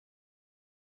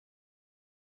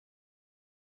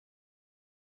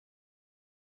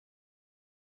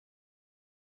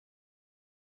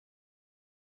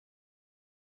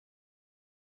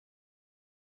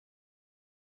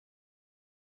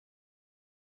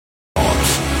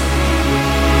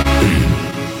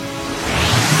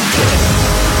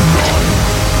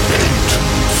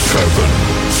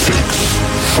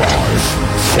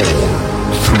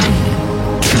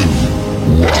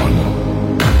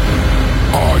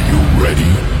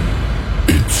ready?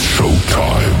 It's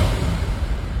showtime.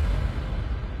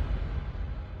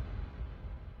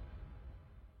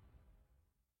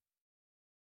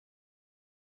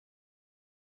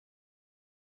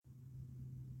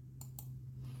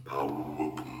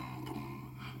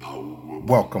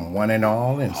 Welcome one and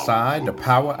all inside the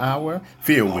Power Hour,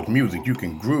 filled with music you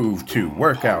can groove to,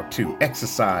 work out to,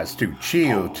 exercise to,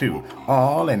 chill to,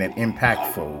 all in an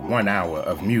impactful 1 hour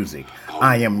of music.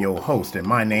 I am your host and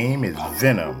my name is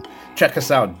Venom. Check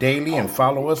us out daily and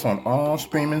follow us on all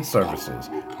streaming services.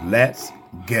 Let's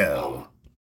go.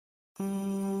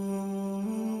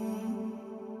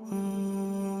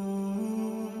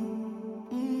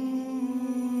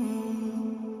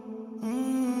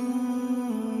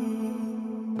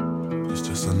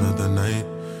 Another night,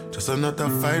 just another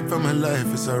fight for my life.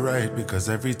 It's alright because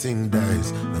everything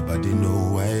dies. Nobody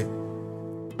know why.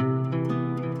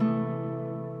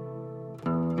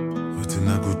 Nothing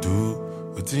I could do,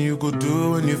 nothing you could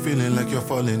do when you're feeling like you're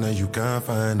falling and you can't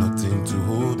find nothing to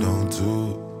hold on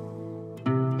to.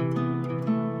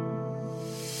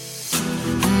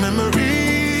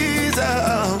 Memories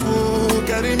are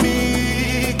carry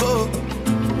me go,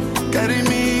 carry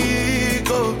me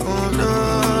go. Oh no.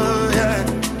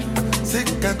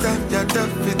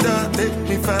 Take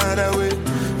me far away.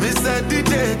 Mr.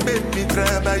 DJ, baby,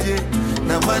 travailler.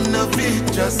 Now one no be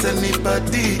just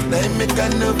anybody. Now make a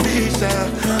no be shy.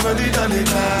 Nobody done it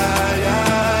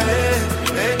higher.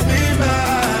 Make me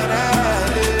mad.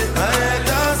 I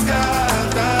just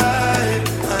got die.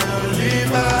 I don't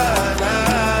live a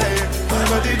lie.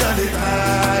 Nobody done it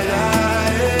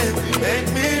higher. Make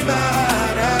me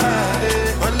mad.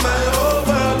 When my whole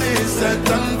world is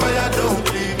set on fire, don't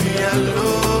leave me alone.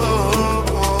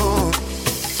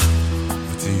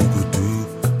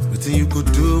 You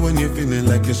could do when you're feeling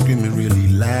like you're screaming really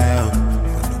loud,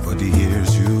 but nobody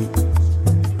hears you.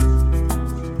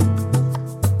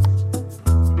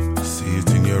 I see it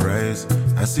in your eyes.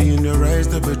 I see in your eyes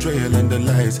the betrayal and the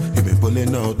lies. You've been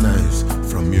pulling out knives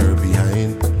from your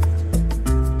behind.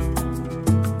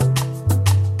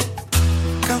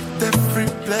 Count every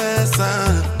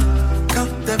blessing,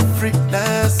 count every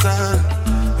lesson.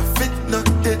 I fit not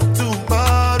dead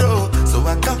tomorrow, so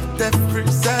I count every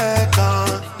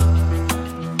second.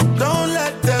 Don't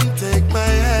let them take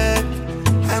my head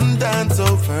and dance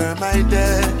over my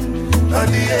dead.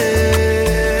 Body,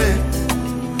 yeah,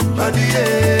 body,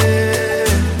 yeah.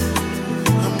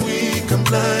 I'm weak, I'm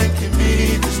blind, give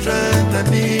me the strength I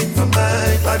need for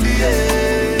my body,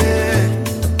 yeah.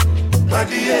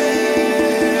 Body,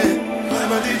 yeah. My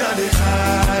body done it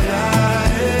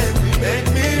high, make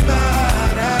me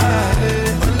mad.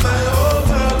 When my whole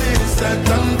world is set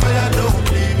on fire, don't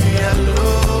leave me alone.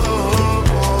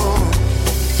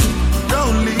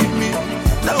 Don't leave me,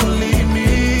 don't leave me.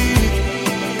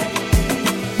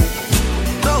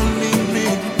 Don't leave me,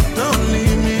 don't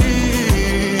leave me.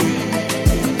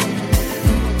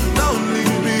 Don't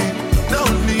leave me,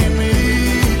 don't leave me.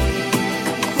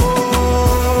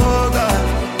 Oh God,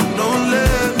 don't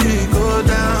let me go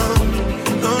down.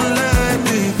 Don't let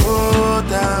me go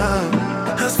down.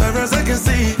 As far as I can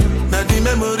see, now the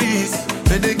memories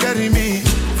where they carry me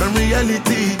from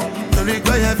reality. Don't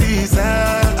require visa.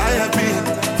 I have been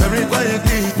very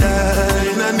quietly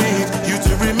dying. I need you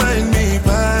to remind me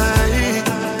why.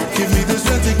 Give me the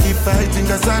strength to keep fighting,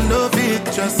 cause I love it.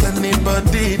 Trust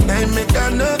anybody, I make a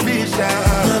no be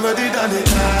shy. Nobody done it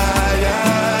higher.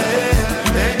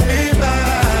 Make me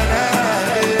mad.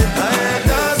 I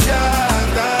just got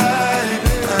die.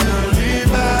 I don't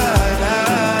live a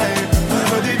lie.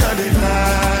 Nobody done it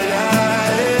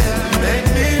higher. Make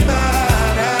me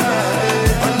mad.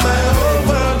 When my whole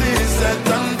world is set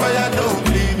on fire, don't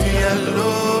leave me alone.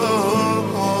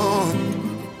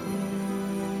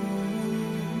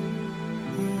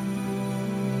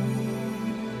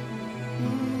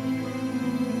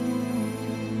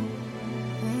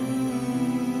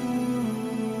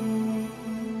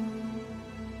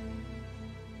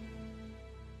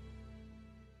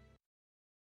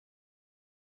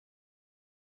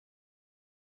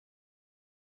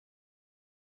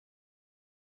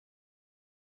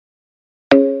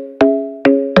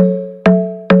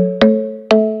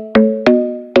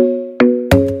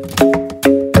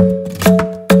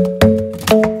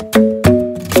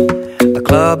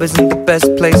 Club isn't the best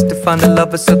place to find a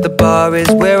lover, so the bar is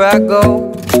where I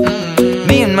go.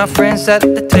 Me and my friends sat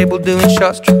at the table doing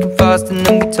shots, drinking fast, and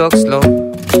then we talk slow.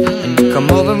 And you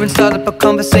come over and start up a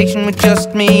conversation with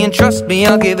just me, and trust me,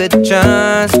 I'll give it a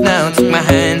chance. Now take my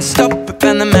hand, stop it,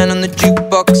 and the man on the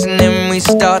jukebox, and then we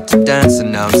start to dance.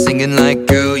 And now I'm singing like,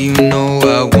 girl, you know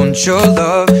I want your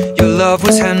love. Your love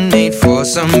was handmade for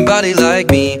somebody like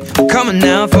me. Come on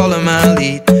now, follow my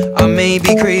lead. I may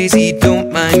be crazy,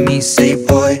 don't mind me. Say,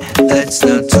 boy, let's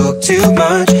not talk too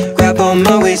much. Grab on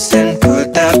my waist and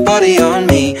put that body on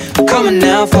me. Come on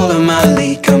now, follow my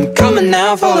lead. Come on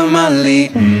now, follow my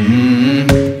lead. I'm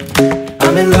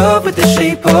in love with the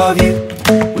shape of you.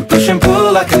 We push and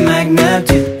pull like a magnet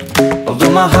do.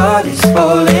 Although my heart is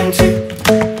falling too.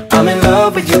 I'm in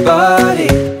love with your body.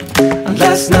 And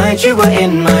last night you were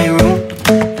in my room,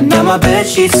 and now my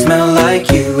bedsheets smell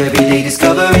like you. Every day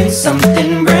discovering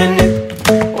something brand new.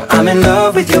 Well, I'm in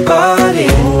love with your body.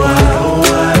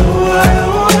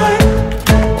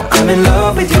 I'm in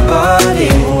love with your body.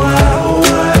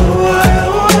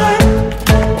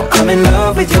 I'm in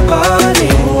love with your body.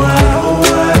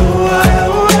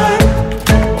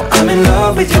 I'm in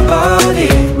love with your body.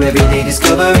 Every day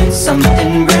discovering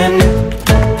something brand new.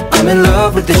 I'm in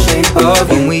love with the shape of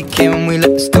you. When we came, we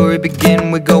let the story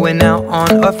begin. We're going out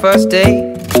on our first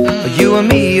date. You and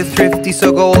me are thrifty,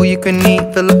 so go all you can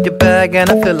eat. Fill up your bag and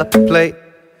I fill up the plate.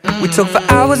 We talk for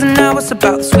hours and hours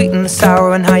about the sweet and the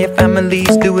sour, and how your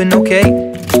family's doing okay.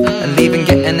 And leaving,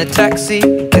 getting a taxi,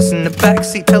 kissing the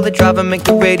backseat, tell the driver make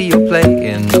the radio play.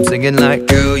 And I'm singing like,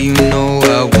 girl, you know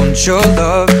I want your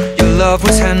love. Your love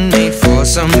was handmade for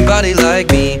somebody like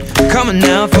me. Come on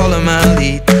now, follow my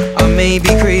lead. I may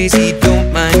be crazy,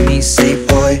 don't mind me. Say,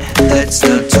 boy, let's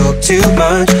not talk too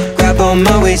much. Grab on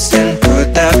my waist and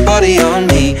put that body on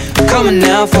me. Come on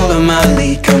now, follow my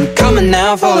lead. Come on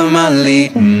now, follow my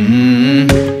lead. I'm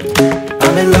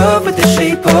in love with the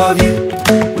shape of you.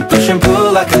 We push and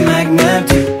pull like a magnet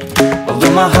do.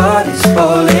 Although my heart is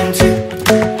falling too.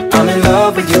 I'm in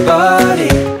love with your body.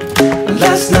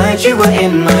 Last night you were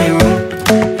in my room,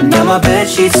 and now my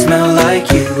bedsheets smell like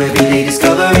you. Every day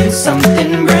discovering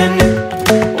something brand new.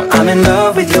 Well, I'm in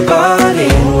love with your body.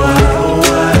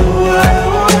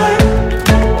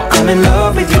 I'm in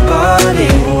love with your body.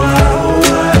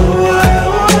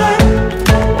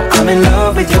 I'm in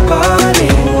love with your body.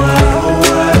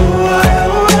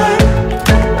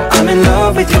 I'm in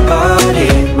love with your body.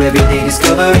 Every day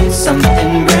discovering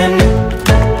something brand new.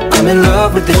 I'm in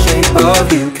love with the shape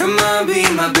of you. Come on, be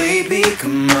my baby,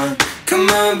 come on. Come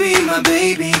on, be my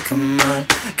baby, come on.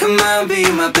 Come on, be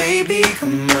my baby,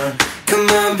 come on. Come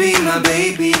on, be my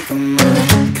baby, come on.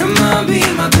 Come on, be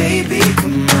my baby,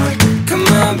 come on. Come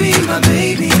on, be my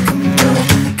baby, come on.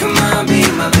 Come on, be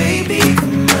my baby,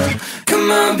 come on.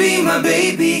 Come on, be my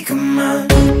baby, come on.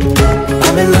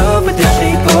 I'm in love with the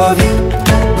shape of you.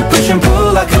 We push and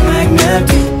pull like a magnet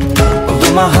do.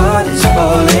 Although my heart is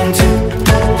falling too.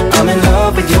 I'm in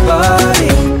love with your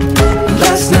body.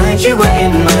 Last night you were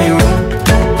in my room,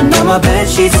 and now my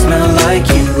bedsheets smell like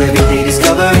you. Every day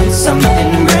discovering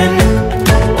something brand new.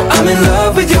 I'm in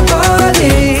love with your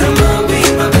body. Come on, be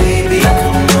my baby,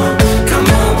 come on. Come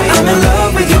on, be I'm in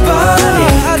love with your body.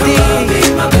 Come on, be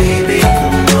my baby,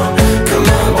 come on. Come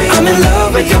on, be I'm in love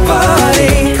with your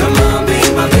body. Come on, be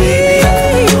my baby,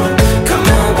 come on. Come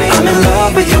on, be I'm in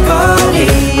love with your body.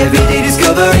 Every day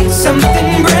discovering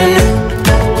something brand new.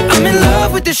 I'm in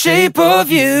love with the shape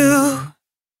of you.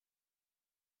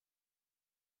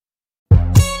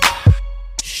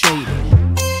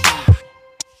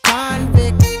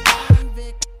 Convict,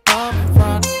 up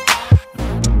front,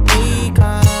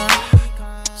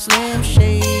 Akon, Slim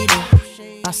Shady.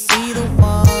 I see the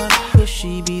one, could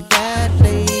she be that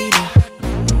lady?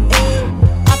 Hey,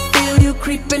 I feel you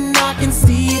creeping, I can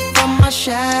see it from my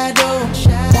shadow.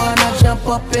 Wanna jump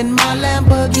up in my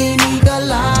Lamborghini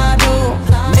Gallardo.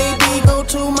 Maybe go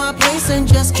to my place and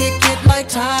just kick it like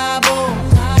Tybo.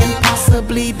 And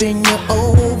possibly bend you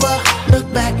over.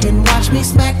 Look back and watch me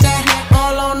smack that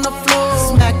all on the floor.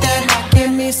 Smack that, give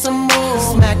me some more.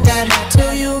 Smack that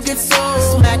till you get sore.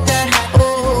 Smack that,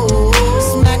 oh.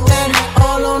 Smack that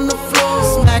all on the floor.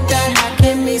 Smack that,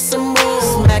 give me some more.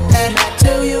 Smack that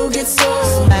till you get sore.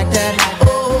 Smack that,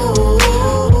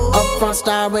 oh. Up front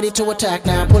style, ready to attack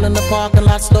now. Pulling the parking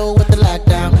lot slow with the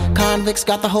lockdown. Convicts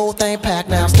got the whole thing packed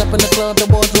now. Step in the club, the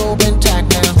wardrobe intact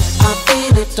now. I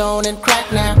feel it on and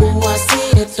crack now. Ooh, I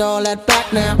see it's all at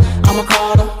back now. I'ma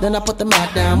call them, then I put the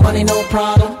Mac down. Money no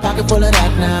problem, pocket full of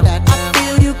that now. I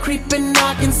feel you creeping,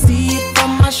 I can see it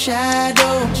from my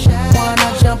shadow.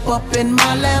 Wanna jump up in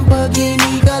my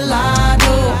Lamborghini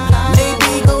Gallardo.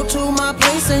 Maybe go to my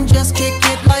place and just kick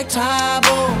it like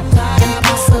Tybo. And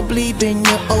possibly bend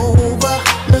you over.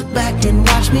 Look back and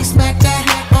watch me smack that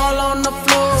all on the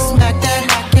floor. Smack that,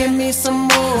 give me some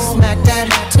more. Smack that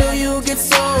till you get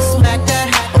sore. Smack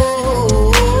that,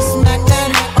 oh. Smack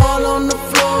that all on the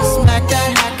floor. Smack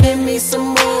that, give me some more.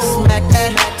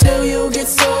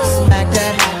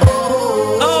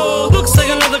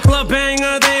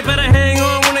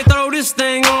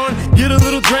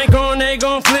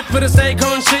 for the sake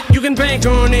on shit, you can bank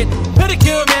on it.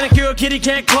 Pedicure, manicure, kitty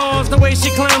cat claws. The way she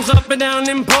climbs up and down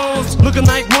them poles, looking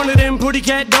like one of them pretty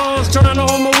cat dolls. Trying to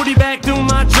hold my woody back through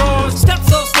my drawers.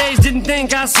 Steps off stage, didn't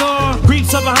think I saw.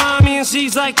 Creeps up behind me and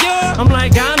she's like, yeah. I'm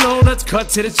like, I know, let's cut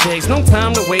to the chase. No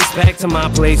time to waste, back to my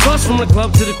place. Bus from the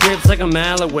club to the crib's like a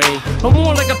mile away, or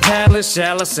more like a palace,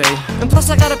 shall I say. And plus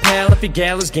I got a pal if he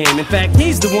gal his game. In fact,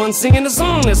 he's the one singing the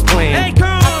song that's playing. Hey girl,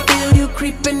 I feel you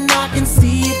creeping, I can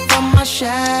see it from my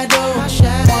shadow.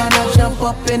 Wanna jump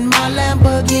up in my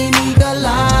Lamborghini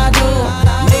Gallardo.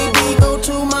 Maybe go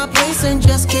to my place and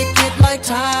just kick it like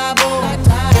Tybo,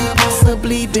 and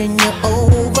possibly bend you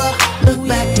over. Look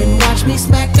back and watch me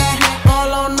smack that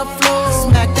all on the floor.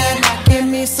 Smack that, give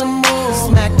me some more.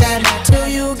 Smack that till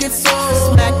you get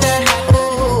sore. Smack that,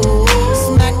 oh,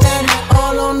 smack that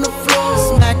all on the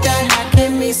floor. Smack that,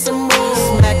 give me some more.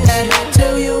 Smack that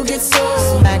till you get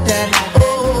sore. Smack that,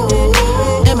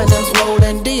 oh. Eminem's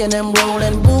rolling, D and M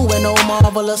rolling, Boo and oh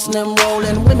marvelous and them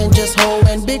rolling. Women just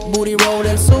holding, big booty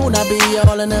rolling. Soon I be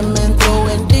all in them and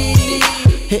throwing D,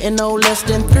 hitting no less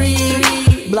than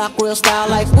 3. Block real style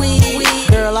like we.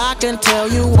 Girl, I can tell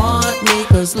you want me,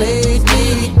 cause lately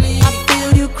I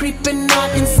feel you creeping, I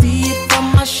can see it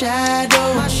from my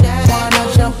shadow.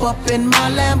 Wanna jump up in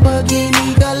my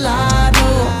Lamborghini Gallardo.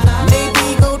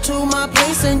 Maybe go to my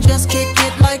place and just kick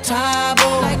it like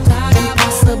Tybo, and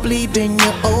possibly bend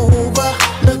you over.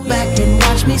 Look back and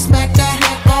watch me smack that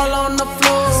all on the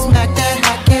floor. Smack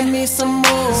that, give me some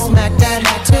more. Smack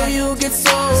that till you get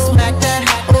sore. Smack that,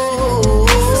 oh,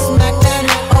 smack that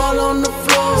all on the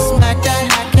floor. Smack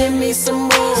that, give me some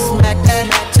more. Smack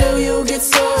that till you get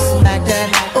sore. Smack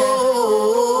that, oh.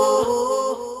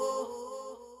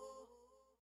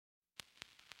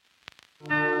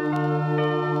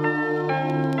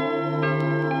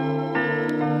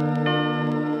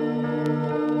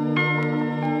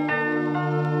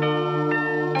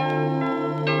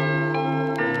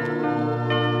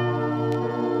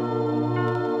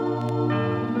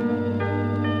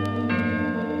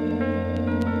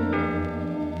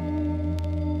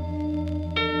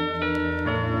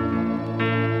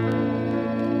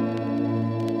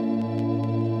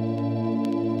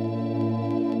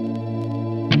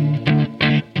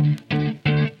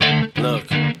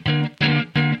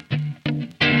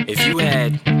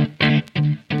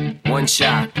 One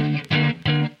shot,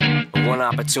 one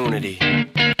opportunity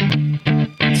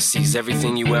to seize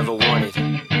everything you ever wanted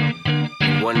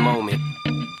in one moment.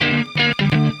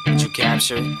 Did you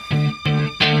capture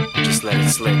it? Just let it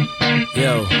slip.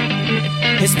 Yo.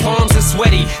 His palms are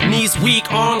sweaty, knees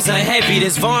weak, arms are heavy.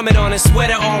 There's vomit on his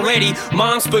sweater already.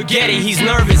 Mom's spaghetti, he's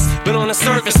nervous, but on the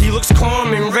surface he looks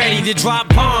calm and ready to drop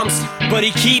bombs. But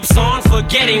he keeps on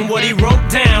forgetting what he wrote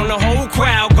down. The whole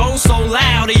crowd goes so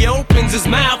loud, he opens his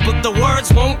mouth, but the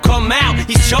words won't come out.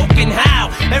 He's choking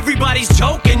how? Everybody's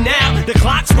choking now. The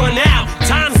clock's run out,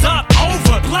 time's up,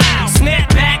 over, plow. Snap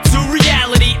back to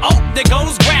reality, oh, there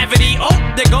goes gravity. Oh,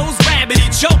 there goes rabbit, he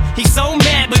choke. He's so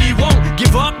mad, but he won't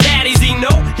give up, daddies, he know.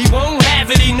 He won't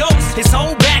have it, he knows. His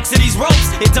whole back to these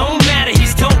ropes, it don't matter,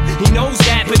 he's dope. He knows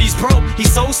that, but he's broke.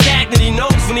 He's so stagnant, he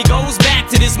knows when he goes back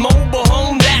to this mobile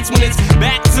home, that's when it's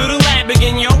back to the lab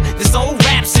again, yo. This old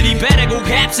rhapsody better go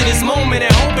capture this moment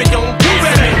and hope it don't do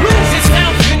it. Lose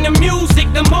yourself in the music,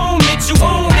 the moment you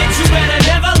own it, you better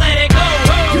never let it go.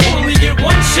 You only get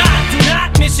one shot, do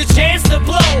not miss your chance to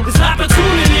blow. This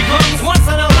opportunity comes once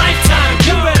in a lifetime.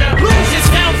 You better lose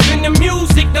yourself in the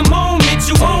music, the moment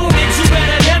you own it, you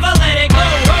better never let it go.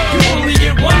 You only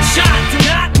get one shot, do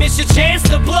not miss your chance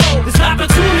to blow. This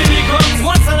opportunity comes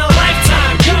once in a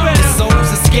lifetime. You better. This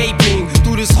soul's escaping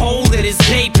through this hole that is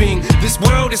gaping. This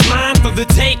world is mine for the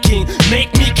taking.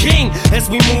 Make me king as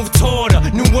we move toward a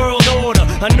new world order.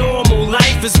 A normal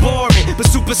life is boring, but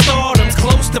superstardom's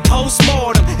close to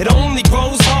postmortem. It only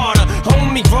grows harder,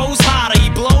 homie grows hotter. He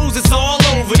blows, it's all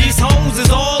over. These hoes is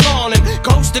all on him.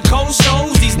 Coast to coast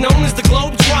shows, he's known as the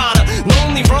Globetrotter.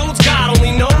 Lonely roads, God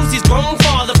only knows he's grown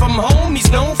farther from home.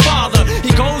 He's no father.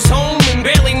 He goes home and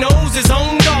barely knows his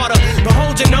own daughter. But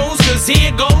hold your nose, cause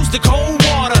here goes the cold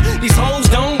water. These hoes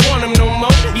don't want him no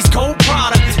more. He's cold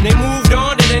product. They moved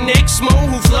on to the next mo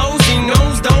who flows. He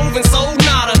knows dove and sold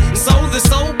nada. And so the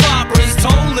soap opera is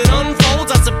told. It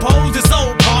unfolds. I suppose it's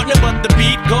old partner, but the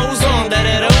beat goes on. You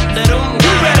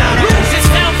better lose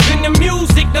yourself in the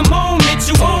music, the moment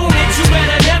you own it. You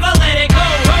better never let it go.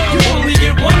 You only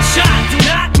get one shot. Do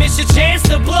not miss your chance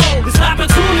to blow. This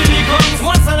opportunity comes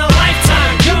once in a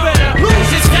lifetime. You better lose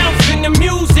yourself in the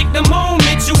music, the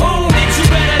moment you own it. You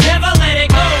better never let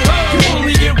it go. You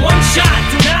only get one shot.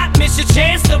 Do not miss your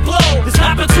chance to blow. This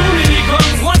opportunity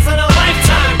comes once in a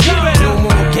lifetime. You better. No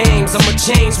more games, I'm never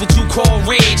change what you call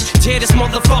rage. Tear this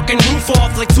motherfucking roof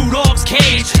off like two dogs'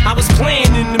 cage. I was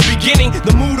playing in the beginning,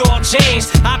 the mood all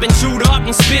changed. I've been chewed up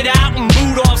and spit out and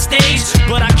booed off stage,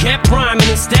 but I kept rhyming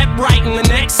and stepped right in the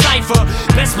next cipher.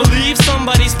 Best believe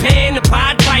somebody's paying the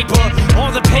Pied Piper.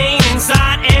 All the pain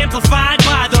inside amplified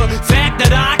by the fact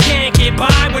that I can't get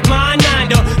by with my 9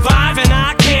 to 5, and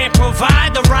I can't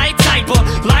provide the right type of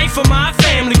life for my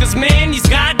family. Cause man, these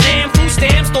goddamn food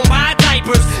stamps don't buy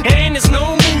diapers, and there's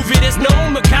no movie, there's no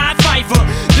Mekhi Phifer.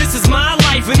 This is my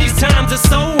life and these times are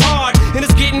so hard, and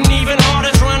it's getting even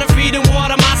harder trying to feed and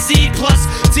water my seed. Plus,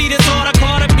 see this order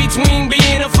caught up between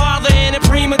being a father and a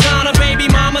prima donna. Baby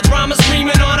mama drama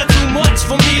screaming order too much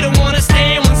for me to wanna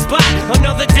stay in one spot.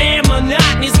 Another damn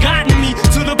monotony's gotten me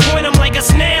to the point I'm like a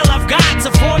snail. I've got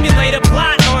to formulate a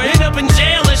plot or end up in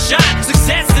jail or shot.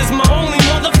 Success is my only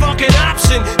motherfucking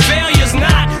option. Failure's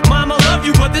not. Mama love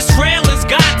you, but this trailer's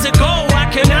got to go. I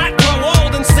cannot grow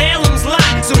old in Salem's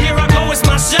Lot, so here I go, it's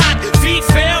my shot. Feet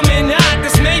fail me not.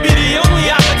 This may be the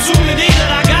only opportunity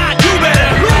that I got. You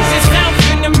better lose yourself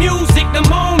in the music the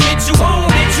moment you own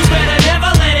it. You better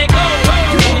never let it go.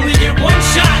 You only get one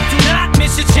shot. Do not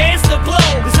miss your chance to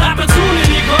blow. This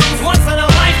opportunity comes once in a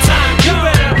lifetime. You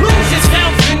better lose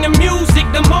yourself in the music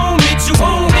the moment you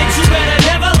own it. You better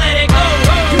never let it go.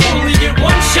 You only get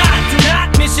one shot. Do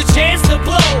not miss your chance to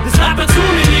blow. This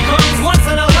opportunity comes once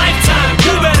in a lifetime.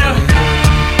 You better.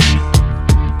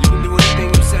 You can do anything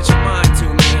you set your mind to,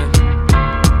 man.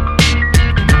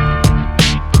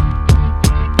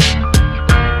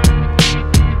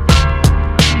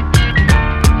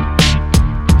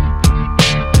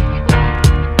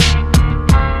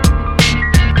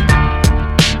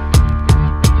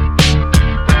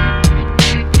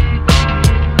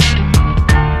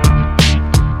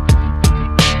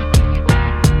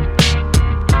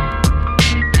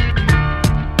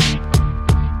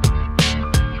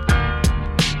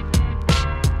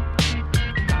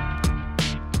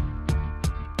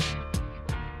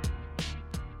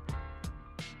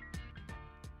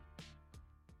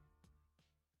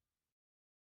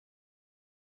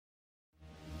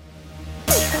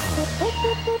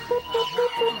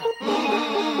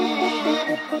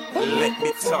 Let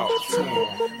me talk to him.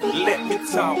 Let me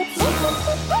talk to him.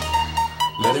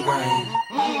 Let it rain.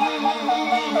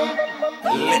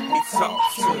 Let me talk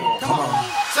to him. Come on.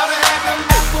 So they had them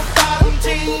apple bottom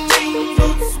jeans,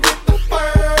 boots with the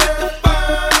fur.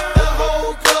 The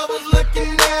whole club was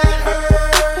looking at her.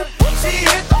 She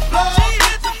hit the floor.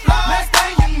 Next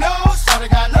thing you know, shawty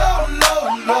got low.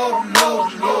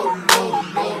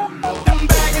 Them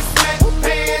baggy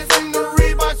sweatpants and the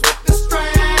Reeboks with the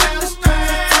straps.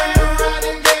 Turned around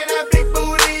and gave that big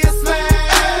booty a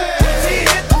smash. She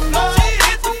hit the floor.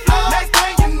 Next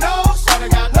thing you know, shawty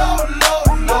got low.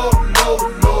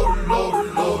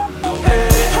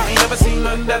 I ain't never seen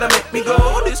nothing that'll make me go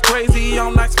this crazy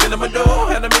all night spinning my dough.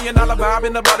 Had $1 million vibe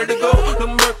in the body to go.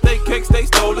 Them birthday cakes, they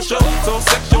stole the show. So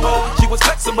sexual, she was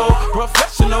flexible,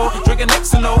 professional, drinking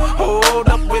Xano. Hold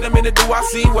up, wait a minute, do I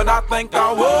see what I think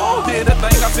I will? Did a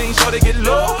thing I seen, sure they get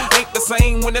low. Ain't the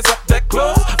same when it's up that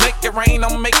close. Make it rain,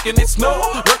 I'm making it snow.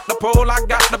 Work the pole, I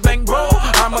got the bang bro.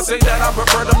 I'ma say that I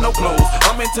prefer them no clothes.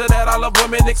 I'm into that, I love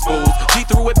women exposed. She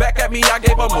threw it back at me, I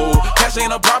gave her move. Cash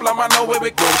ain't a problem, I know where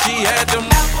it goes. She had them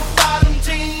Apple bottom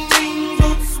jeans,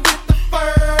 boots with the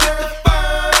fur.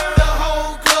 The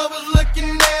whole club was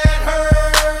looking at her.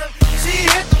 She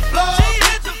hit the floor.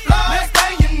 Next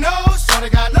thing you know, shawty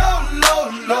got low.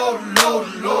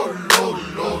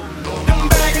 Them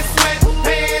baggy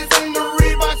sweatpants and the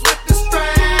Reeboks with the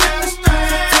straps.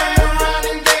 Turned around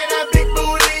and gave that big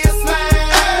booty a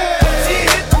smash. She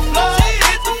hit the floor.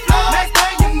 Next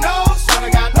thing you know, shawty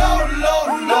got low.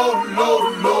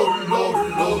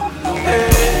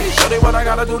 Hey, show they what I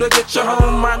gotta do to get you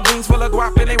home. My jeans full of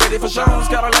guap and they ready for shows.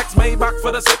 Got a Lex Maybach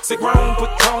for the sexy grown.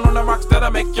 Put tone on the rocks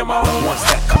that'll make you moan. 1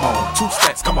 step, come on. 2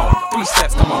 steps, come on. 3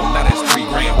 steps, come on. Now that's 3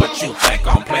 grand. What you think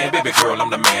I'm playing? Baby girl, I'm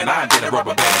the man. I did a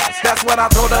rubber band. That's when I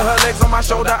told her legs on my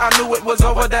shoulder. I knew it was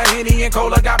over. That Henny and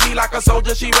Cola got me like a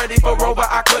soldier. She ready for Rover.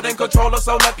 I couldn't control her.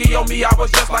 So lucky on me, I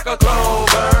was just like a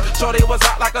clover. Shorty was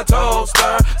hot like a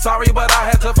toaster. Sorry, but I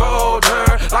had to fold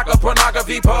her like a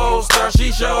pornography poster.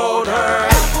 She showed her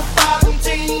Apple bottom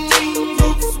jeans,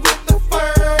 boots with the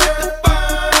fur.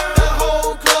 The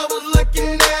whole club was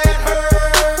looking at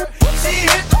her. She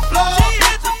hit the floor.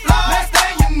 Next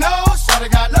thing you know, shawty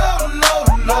got low.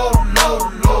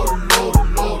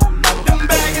 Them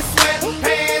baggy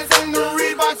sweatpants and the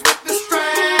Reeboks with the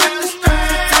straps.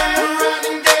 Turned around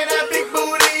and gave that big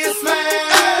booty a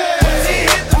smash. She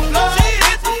hit the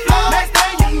floor. Next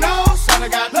thing you know, shawty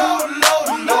got low.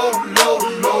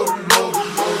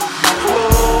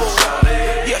 Shawty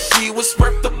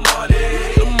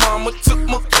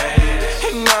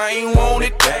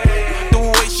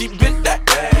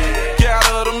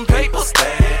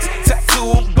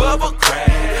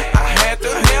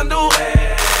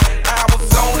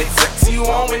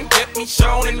flowing, kept me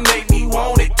showing, and made me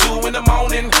want it. 2 in the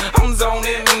morning, I'm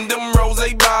zoning, them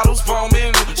rose bottles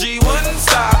foaming. She wouldn't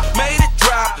stop, made it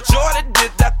drop. Jordan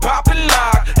did that pop and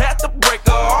lock. Had to break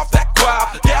her off that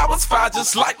guap. Yeah, I was fine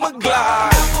just like my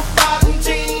Glock. Apple bottom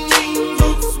jeans,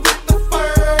 boots with the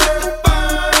fur.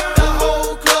 The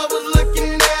whole club was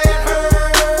looking at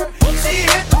her. She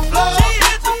hit the floor.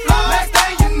 Next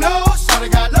thing you know, shawty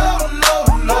got low.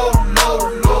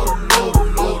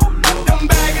 Them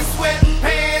baggy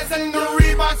sweatpants and the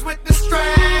Reeboks with the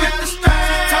straps. She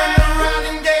turned around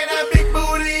and gave that big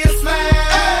booty a slam.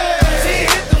 She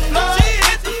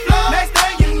hit the floor. Next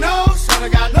thing you know, shawty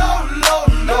got low.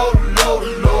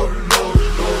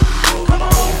 Come on.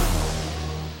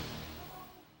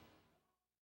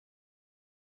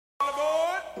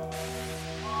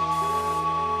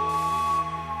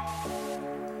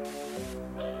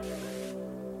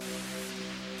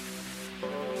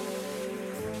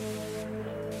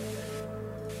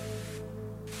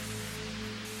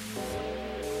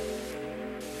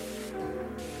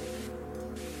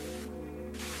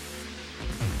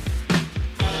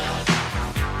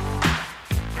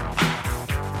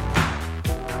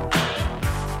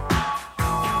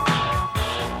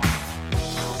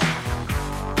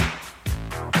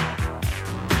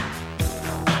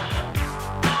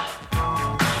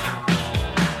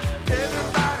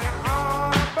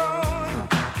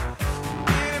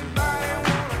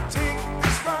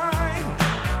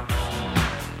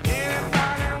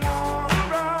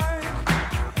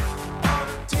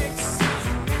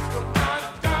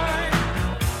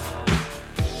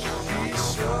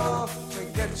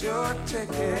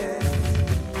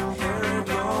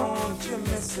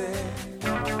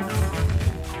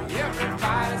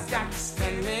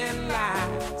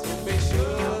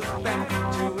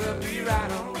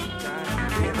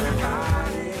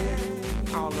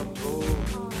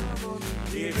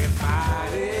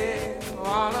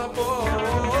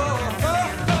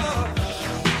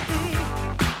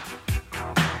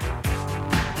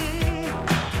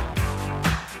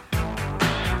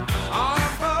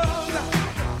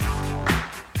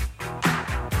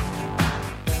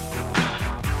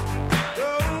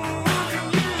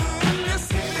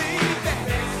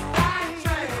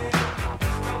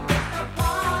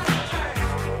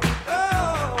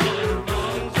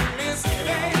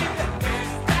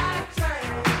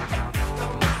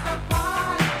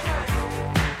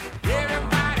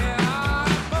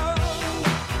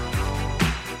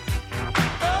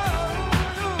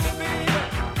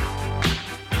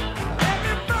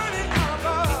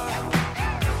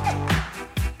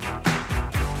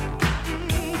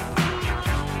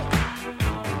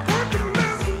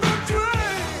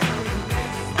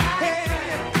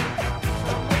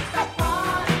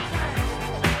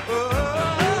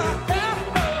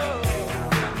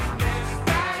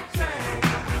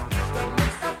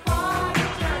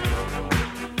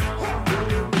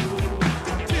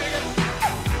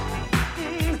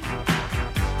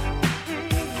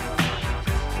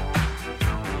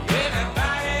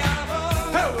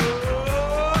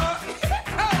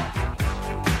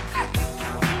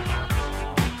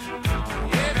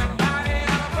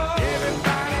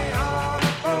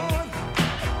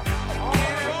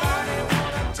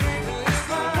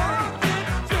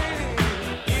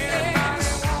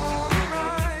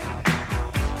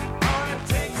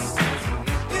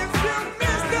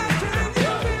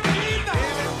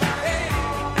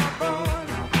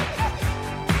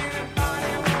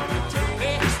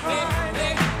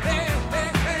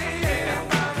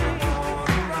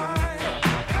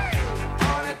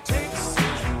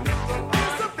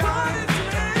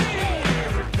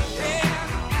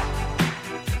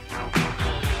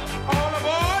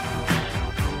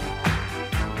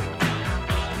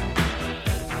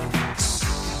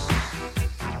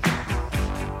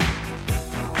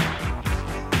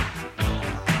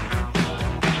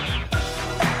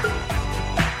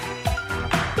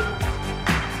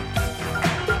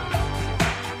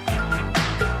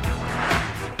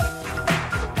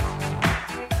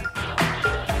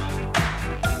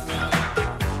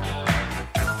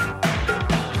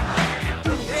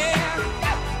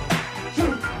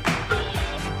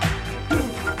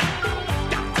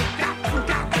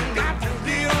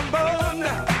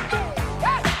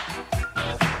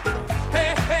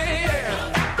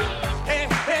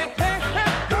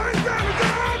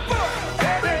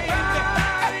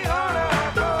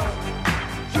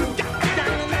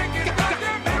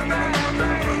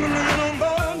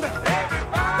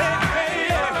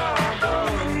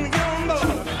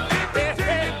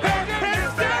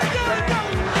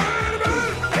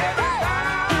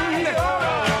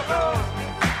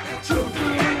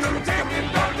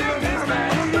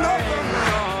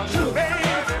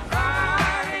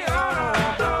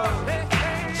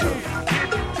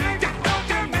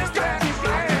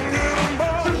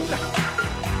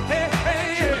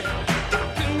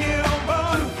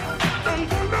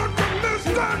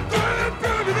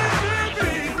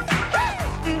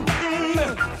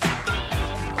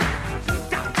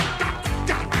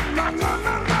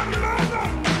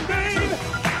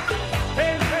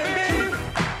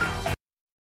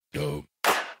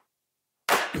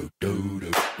 This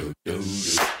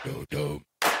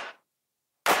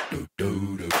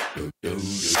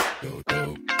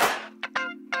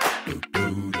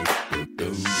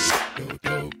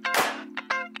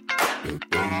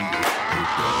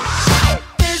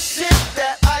is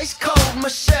that ice cold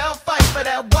Michelle fight for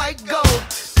that white gold.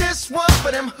 This one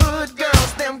for them hood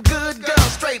girls, them good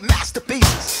girls, straight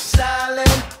masterpieces. Stylin',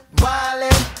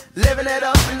 wildin', living it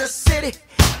up in the city.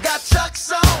 Got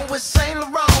Chuck's on with Saint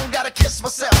Laurent. Gotta kiss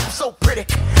myself, I'm so pretty.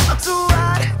 I'm too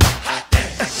hot.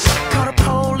 Call the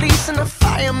police and the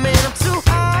fireman. I'm too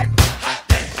hot.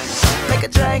 Make a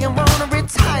dragon wanna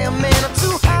retire, man. I'm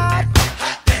too hot.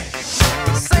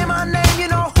 Say my name, you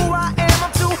know who I am.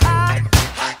 I'm too hot.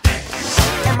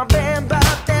 And my band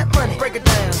bought that money. Break it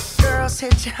down. Girls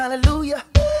hit you, hallelujah.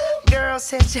 Girls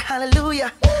hit you,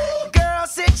 hallelujah.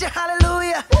 Girls hit you,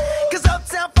 hallelujah. Cause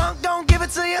Uptown Funk don't give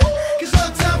it to you. Cause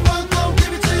Uptown Funk don't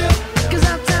give it to you. Cause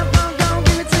Uptown Funk don't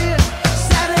give it to you.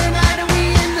 Saturday night and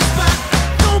we in the spot.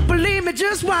 Don't believe me,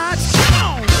 just watch. Come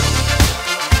on.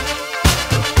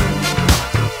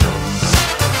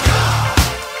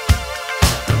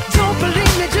 Don't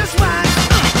believe me, just watch.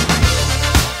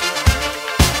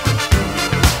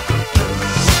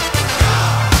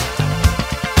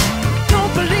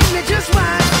 Don't believe me, just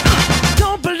watch.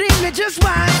 Don't believe me, just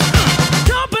watch.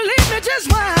 Don't believe me,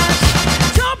 just watch.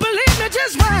 Don't believe me,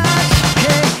 just watch.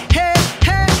 Hey, hey,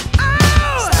 hey,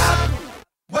 oh! Stop.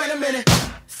 Wait a minute.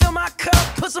 Fill my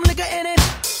cup, put some nigga in it.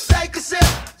 Take a sip,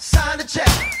 sign the check.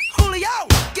 Julio,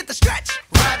 get the stretch.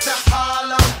 Right to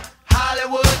Harlem,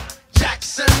 Hollywood,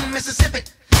 Jackson, Mississippi.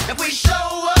 If we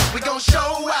show up, we gon'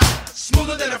 show out.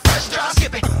 Smoother than a fresh drop.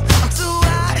 Skip it. I'm too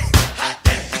hot.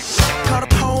 Call the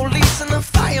police and the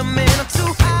fireman. I'm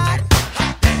too hot.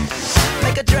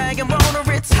 Make a dragon wanna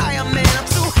retire, man. I'm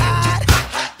too hot.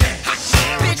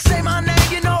 Bitch, say my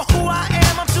name, you know who I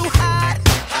am. I'm too hot.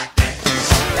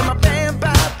 And my band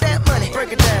bought that money.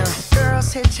 Break it down.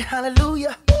 Girls hit you,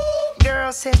 hallelujah.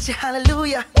 Girls hit you,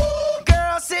 hallelujah.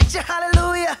 Girls hit you,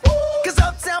 hallelujah. Cause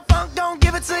Uptown Funk don't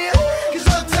give it to you. Cause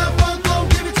Uptown Funk don't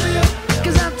give it to you.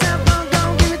 Cause Uptown Funk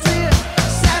don't give it to you.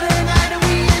 Saturday night and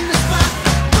we in the spot.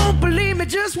 Don't believe me,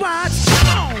 just watch. Come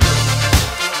on.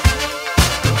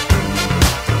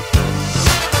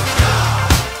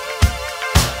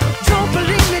 Don't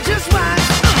believe me, just watch.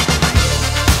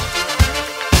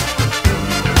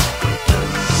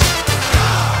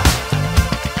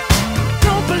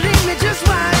 Don't believe me, just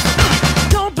watch.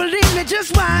 Don't believe me,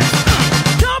 just watch.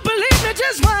 Don't believe me,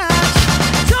 just watch.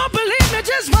 Don't believe me,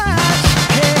 just watch.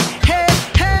 Hey, hey,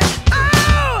 hey,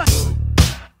 oh!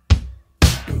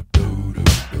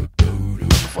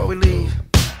 Before we leave,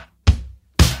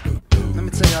 let me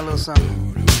tell y'all a little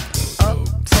something.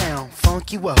 Uptown,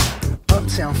 funk you up.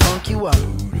 Uptown, funk you up.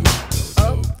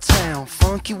 Uptown,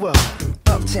 funk you up.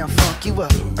 Uptown, funk you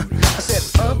up. I said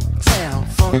uptown,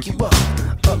 funk you up.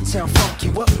 Uptown, funk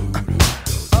you up.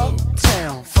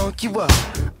 Uptown, funk you up.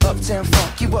 Uptown,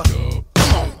 funk you up.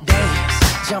 Come on,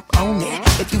 dance, jump on it.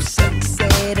 If you sexed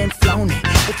and flown it.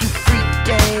 If you freak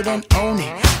dead and own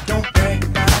it. Don't brag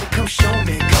about it, come show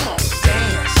me. Come on,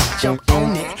 dance, jump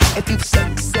on it. If you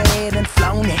sexed and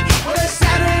flown it. Well, it's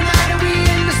Saturday night and we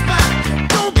in the spot.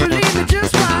 Don't believe me,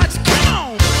 just watch. Come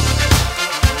on.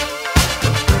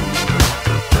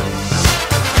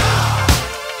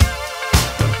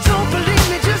 Don't believe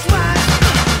me, just watch.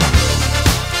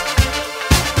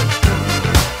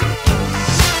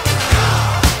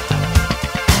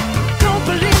 Don't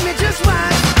believe me, just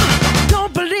watch.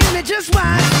 Don't believe me, just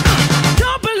watch.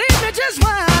 Don't believe me, just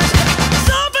watch.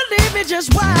 Don't believe me,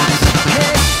 just watch.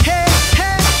 Hey, hey,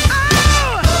 hey,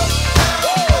 oh!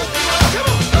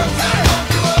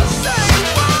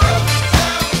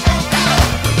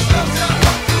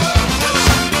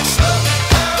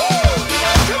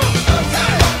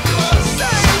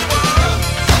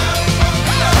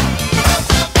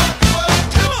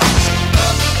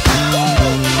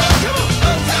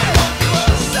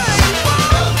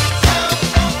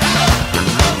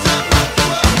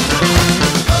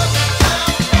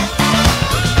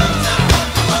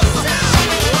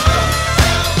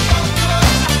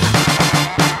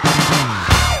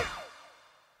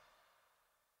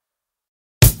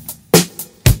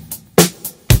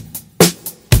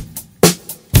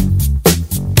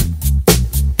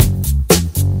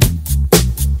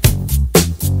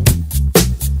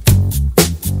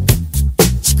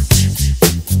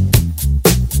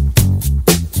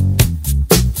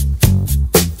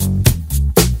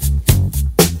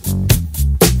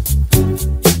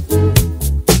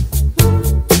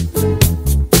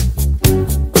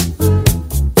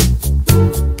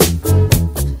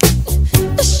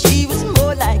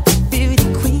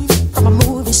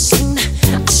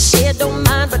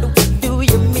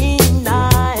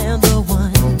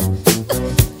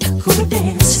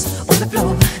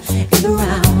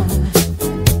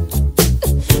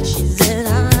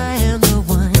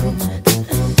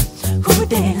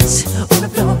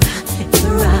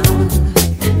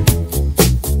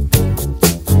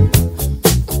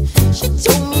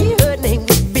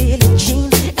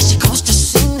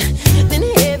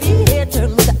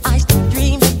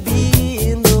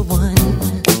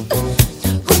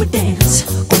 would dance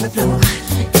on the floor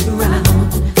and around.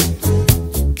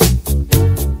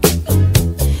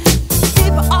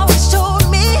 People always told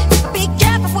me, be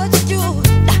careful what you do.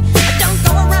 Don't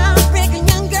go around breaking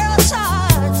young girls'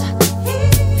 hearts.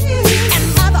 And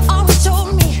mother always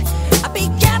told me, be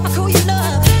careful who you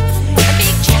love. And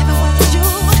be careful what you do.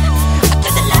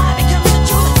 Till the lie becomes the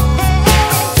truth.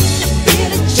 Hey,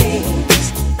 Billie Jean's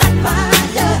not my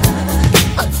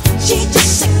love. She's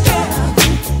just a girl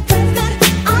with that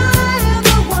I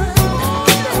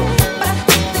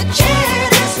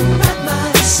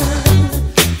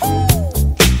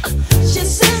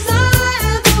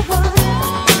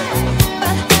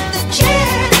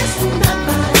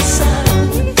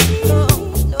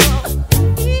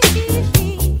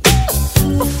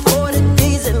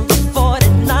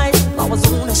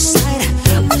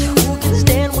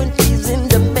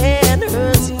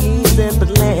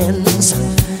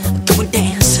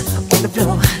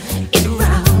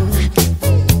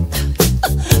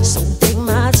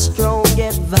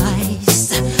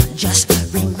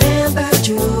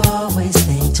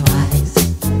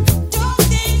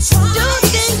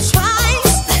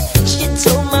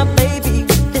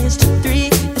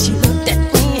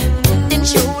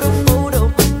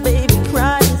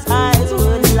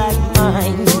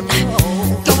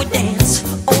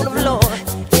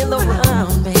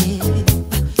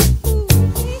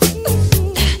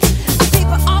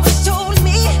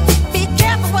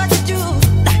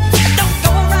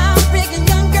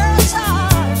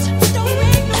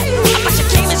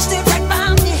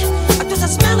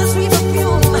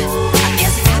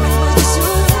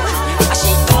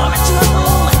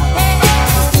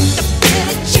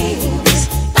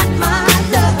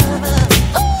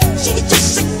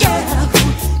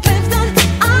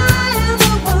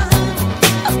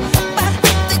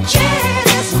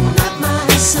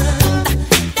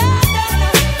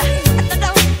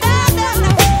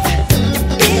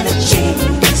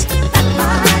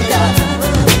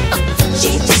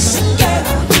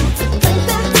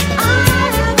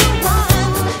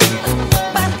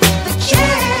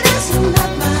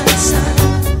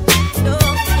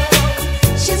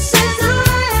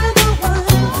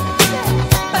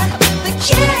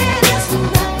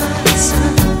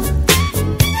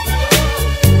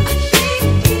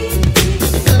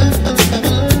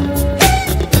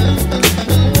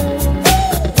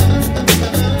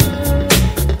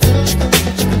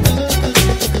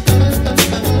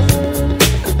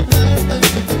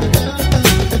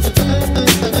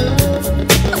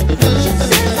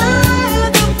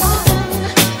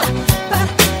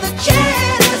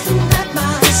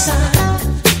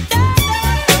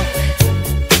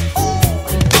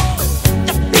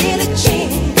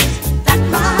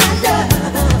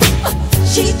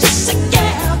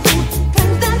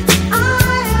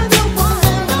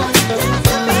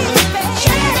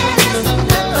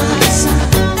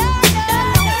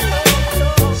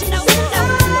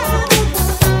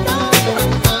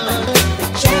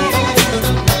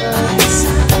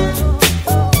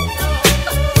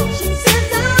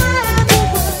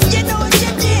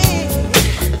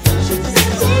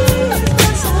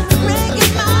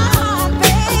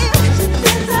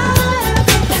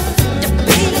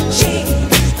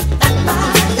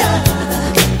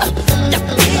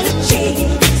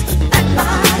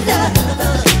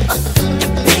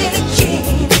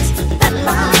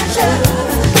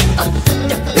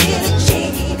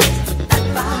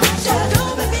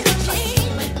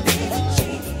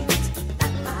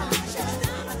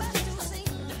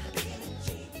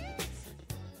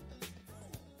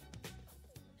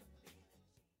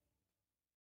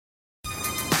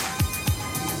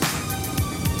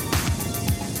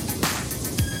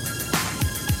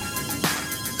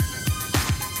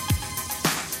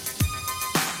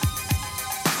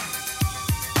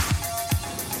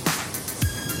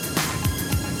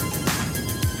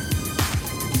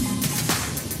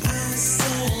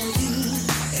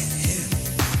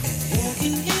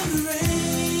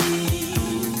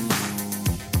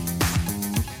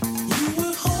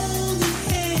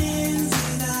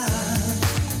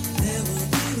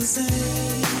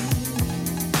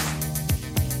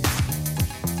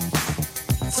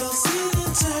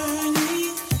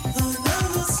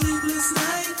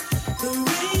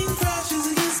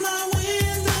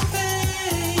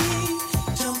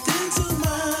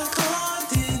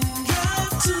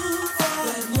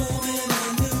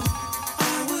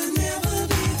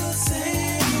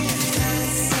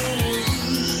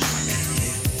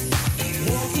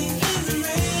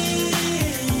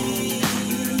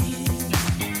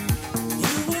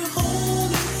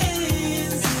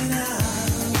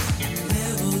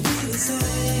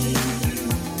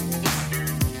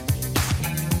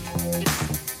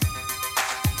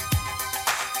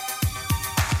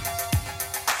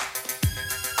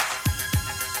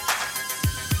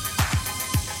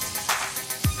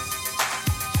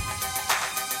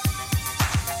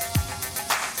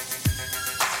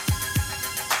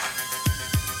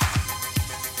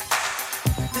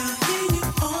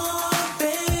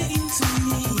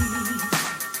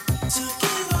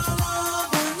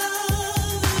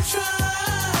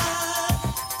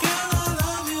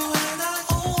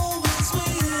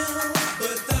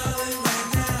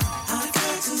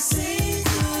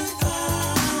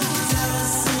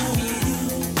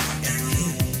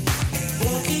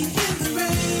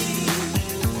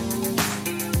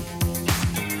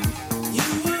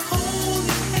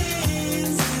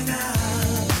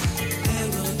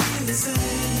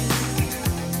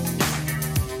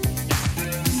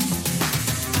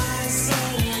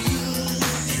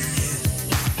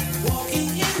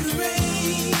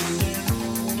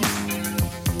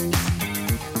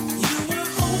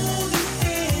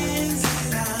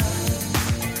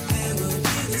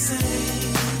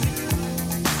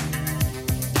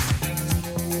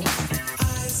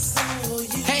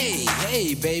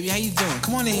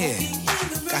on in here.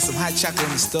 Got some hot chocolate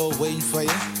on the stove waiting for you.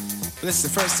 But listen,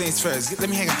 first things first, let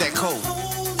me hang up that coat.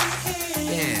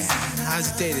 Yeah, how's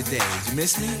your day today? Did you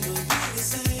miss me?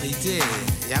 Yeah, you did.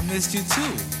 Yeah, I missed you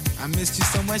too. I missed you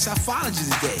so much I followed you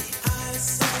today.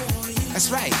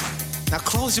 That's right. Now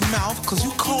close your mouth, cause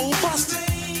you cold busted.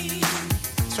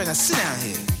 That's right, now sit down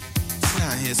here. Sit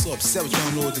down here, so upset with you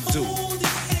don't know what to do.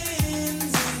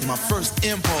 And my first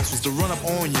impulse was to run up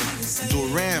on you and do a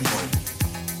Rambo.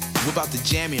 Whip out the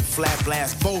jammy and flat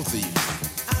blast both of you.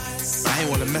 But I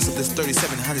ain't wanna mess up this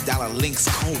 $3,700 Lynx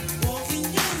coat.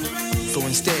 So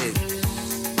instead,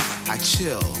 I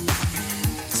chill.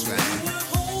 That's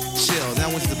right. Chill. Then I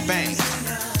went to the bank,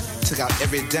 took out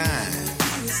every dime.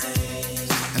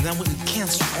 And then I went and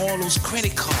canceled all those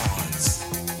credit cards.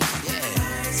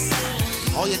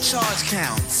 Yeah. All your charge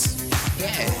counts.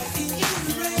 Yeah.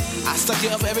 I stuck you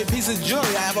up for every piece of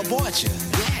jewelry I ever bought you.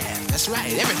 Yeah, that's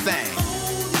right. Everything.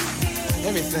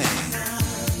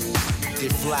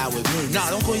 Get fly with me.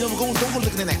 Nah, don't go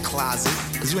looking in that closet,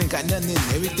 cause you ain't got nothing in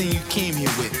there. Everything you came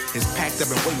here with is packed up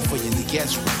and waiting for you in the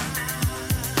guest room.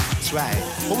 That's right.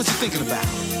 What was you thinking about?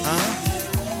 Huh?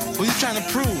 What you trying to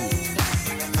prove?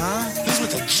 Huh? This was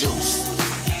the juice.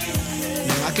 You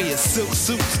know, I gave you silk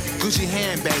suits, Gucci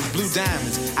handbags, blue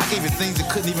diamonds. I gave you things you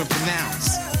couldn't even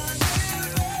pronounce.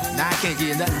 Now I can't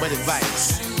give you nothing but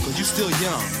advice, cause you still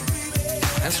young.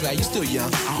 That's right, you still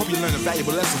young. I hope you learn a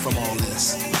valuable lesson from all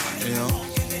this. You know?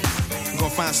 You're gonna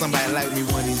find somebody like me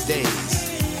one of these days.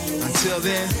 Until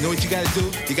then, you know what you gotta do?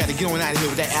 You gotta get on out of here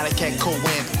with that alley cat coat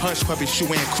wearing, hush puppy shoe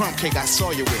wearing, crumb cake I saw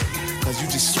you with. Cause you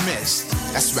dismissed.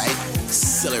 That's right.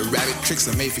 Silly rabbit tricks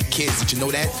are made for kids. Did you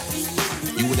know that?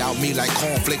 You without me like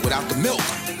cornflake without the milk.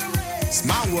 It's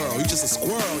my world. You just a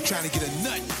squirrel trying to get a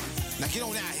nut. Now get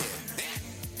on out of here.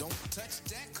 Don't touch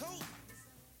that coat.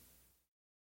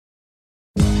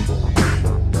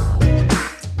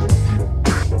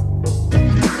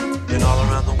 Been all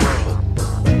around the world.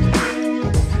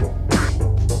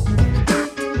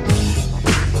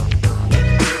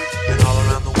 Been all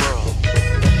around the world.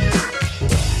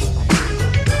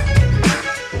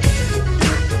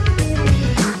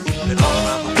 Been all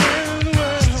around the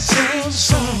world. Same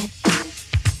song.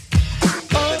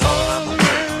 Been all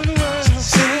around the world.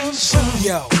 Same song.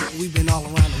 Yo, we've been all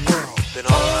around the world. Been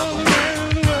all around the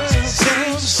world.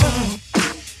 Same song.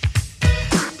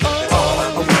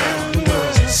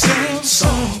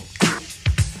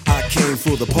 I came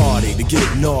for the party, to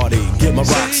get naughty, get my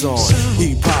rocks on,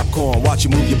 eat popcorn, watch you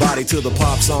move your body to the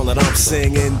pop song that I'm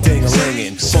singing,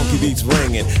 ding-a-lingin', funky beats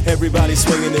ringing, everybody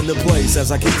swinging in the place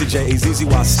as I kick the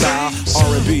J-A-Z-Z-Y style,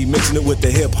 R&B, mixing it with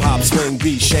the hip-hop swing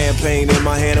beat, champagne in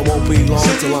my hand, it won't be long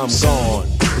till I'm gone.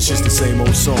 It's just the same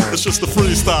old song. It's just a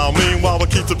freestyle, meanwhile we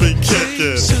keep the beat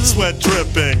kicking. Sweat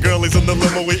dripping, girlies in the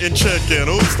limo eating chicken.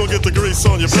 Oops, don't get the grease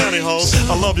on your pantyhose.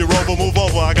 I love you, Rover, move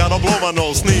over, I gotta blow my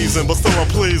nose. Sneezing, but still I'm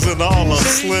pleasing all the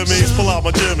slimmies. Pull out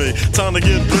my Jimmy, time to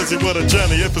get busy with a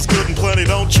Jenny. If it's good and plenty,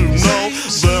 don't you know?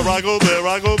 There I go, there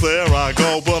I go, there I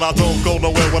go. But I don't go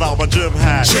nowhere without my gym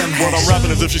hat. What I'm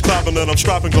rapping is if she's clapping, then I'm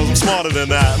strapping, cause I'm smarter than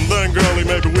that. And then girlie,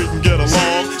 maybe we can get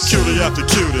along. Cutie after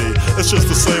cutie, it's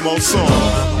just the same old song.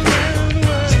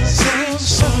 Same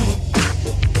song.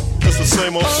 It's the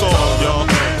same old song, y'all.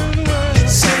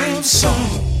 Same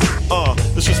song.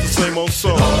 It's just the same old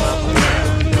song.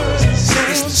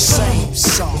 It's the same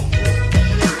song.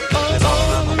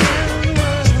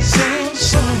 Same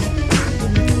song.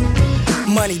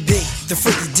 Money big, the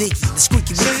freaky deaky, the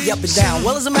squeaky wicky up and down.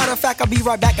 Well, as a matter of fact, I'll be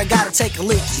right back. I gotta take a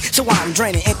leaky. So I'm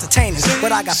draining entertainers,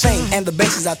 but I got fame and the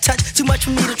bases I touch. Too much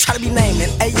for me to try to be naming.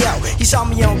 Hey yo, he saw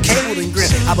me on cable and grin.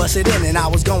 I busted in and I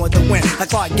was going to win. Like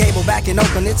Clark Gable back in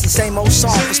Oakland, it's the same old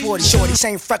song for Sporty Shorty.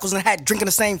 Same freckles and hat, drinking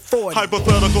the same 40.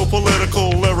 Hypothetical, political,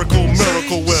 lyrical,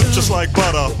 miracle whip, just like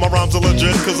butter. My rhymes are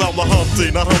legit, cause I'm the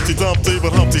Humpty, not Humpty Dumpty,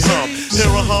 but Humpty Hump. Here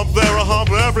a hump, there a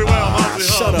hump, everywhere I'm Humpty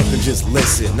Hump. Shut up and just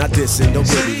listen, not dissing, don't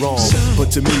get me wrong.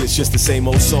 But to me it's just the same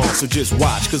old song, so just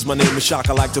watch. Cause my name is Shock,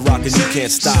 I like to rock and you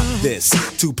can't stop this.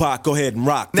 Tupac, go ahead and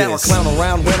rock this. Now I clown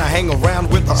around when I hang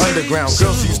around with the underground.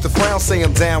 Girls used to frown, say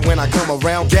I'm down when I come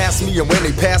around. Gas me, and when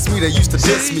they pass me, they used to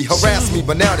diss me, harass me.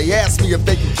 But now they ask me if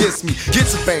they can kiss me. Get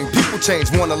some fame, people change,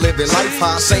 wanna live their life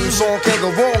high. Same song can't go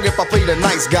wrong if I play the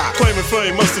nice guy. Claiming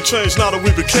fame must have changed now that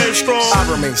we became strong. I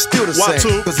remain still the Why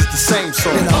same, too? cause it's the same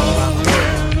song. Been all around the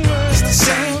world. It's the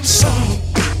same song.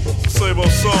 Same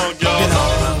old song, y'all. Been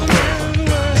all around the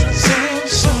world. Same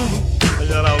song.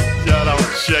 Shout out,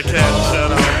 check out,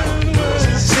 shout out.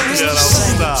 Shout out,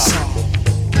 stop.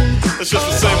 It's just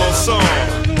the same old song.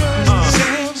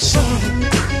 Same song.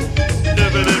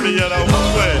 Shout out,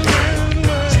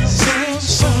 Same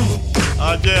song.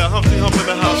 yeah, Humpty Hump in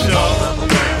the house,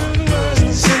 y'all.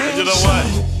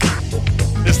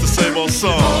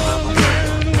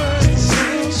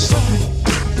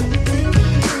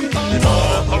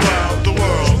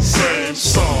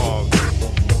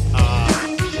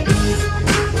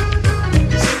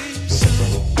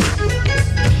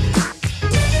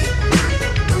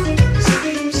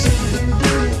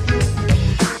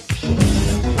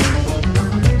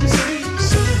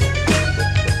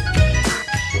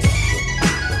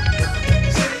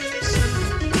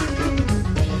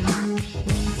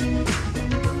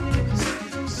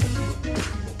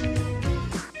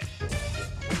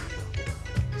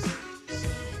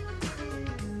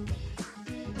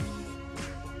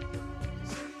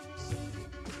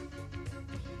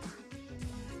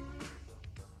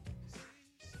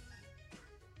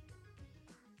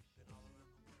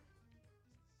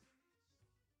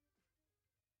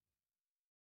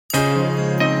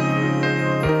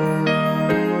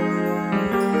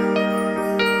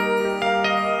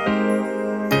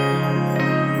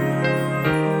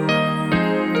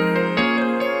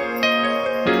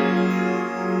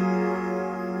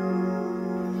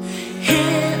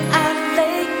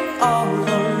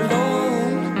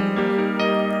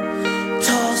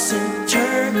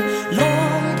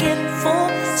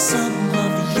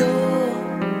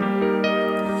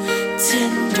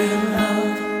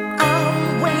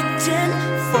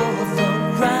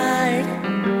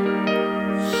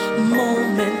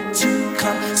 moment to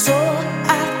come so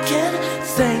I can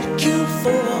thank you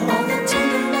for all the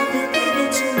tender love you've given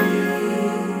to me.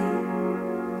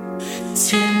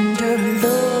 Tender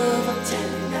love,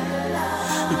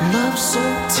 love so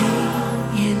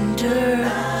tender,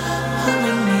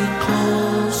 holding me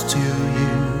close to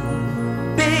you.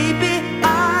 Baby,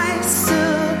 I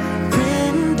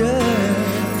surrender.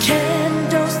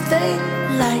 Candles, they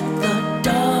light the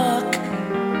dark.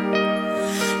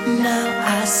 Now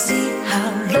I see how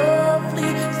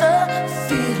lovely the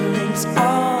feelings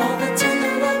are. The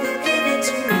tender love you've given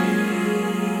to me.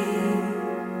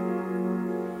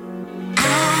 I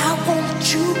want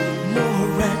you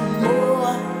more and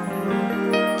more.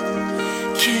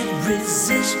 Can't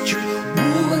resist you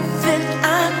more than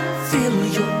I feel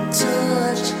your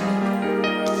touch.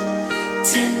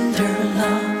 Tender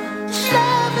love,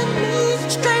 loving me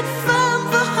straight from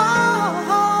the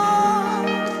heart.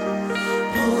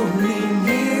 Pull me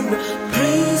nearer,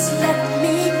 please let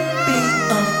me be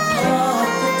a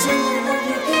part. The tender love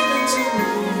you've given to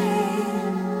me.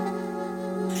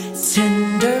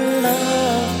 Tender love,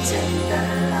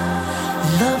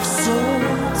 love so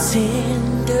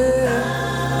tender,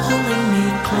 holding me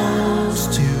close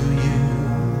to you.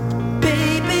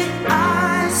 Baby, I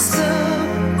surrender.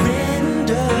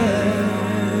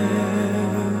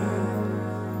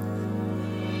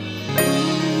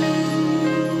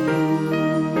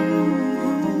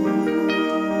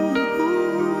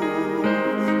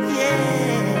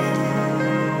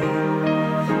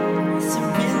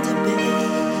 Surrender, baby.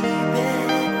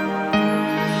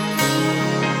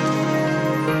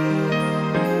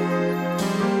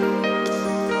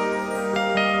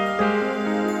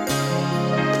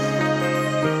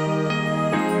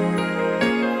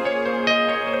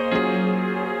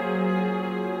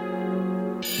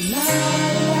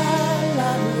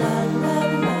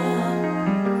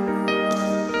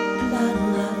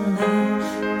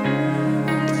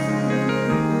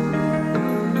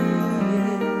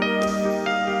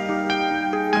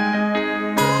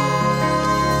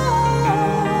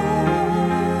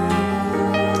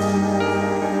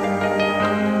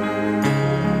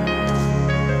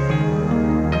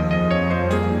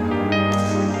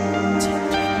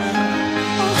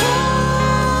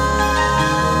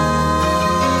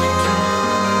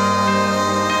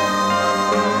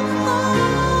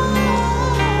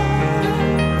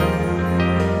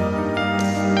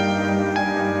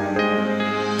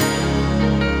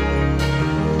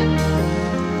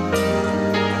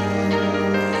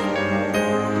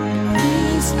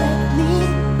 Please let me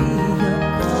be your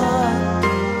part.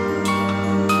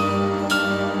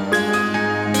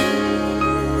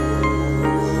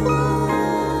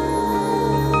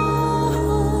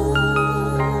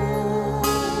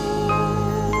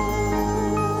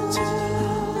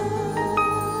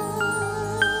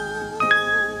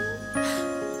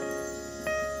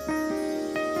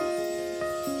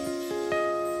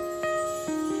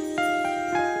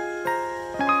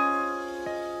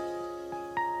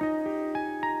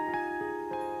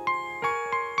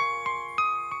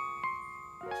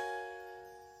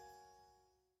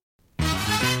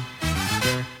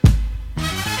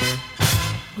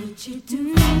 Would you do?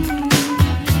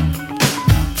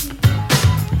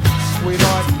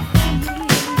 Sweetheart,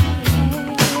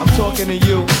 I'm talking to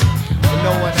you and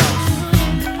no one else.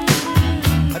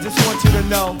 I just want you to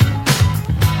know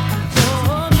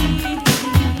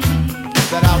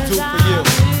that I'll do for you.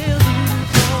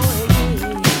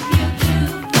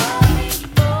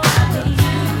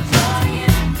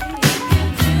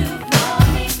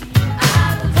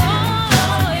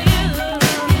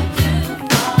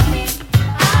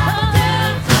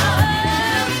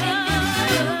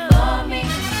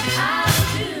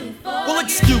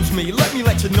 Excuse me, let me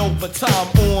let you know the time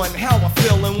on how I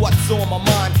feel and what's on my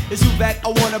mind. Is you that I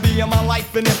wanna be in my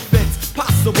life, and if it's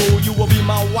possible, you will be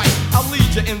my wife. I'll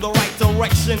lead you in the right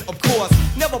direction, of course.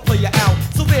 Never play you out,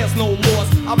 so there's no loss.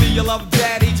 I'll be your love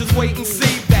daddy, just wait and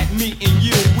see that me and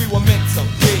you, we were meant to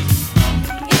be.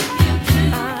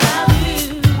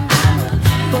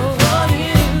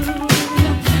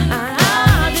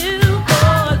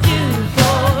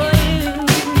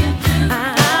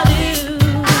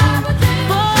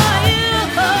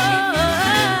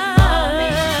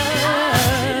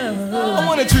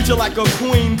 Treat you like a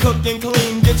queen, cook and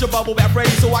clean. Get your bubble bath ready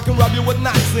so I can rub you with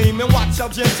Noxine. And watch how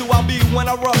gentle I'll be when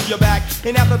I rub your back.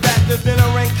 And after that, there's dinner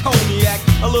and cognac.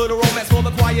 A little romance for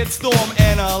the quiet storm,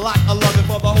 and a lot of loving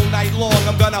for the whole night long.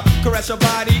 I'm gonna caress your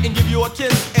body and give you a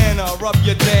kiss, and rub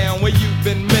you down where you've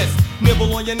been missed.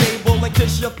 nibble on your navel and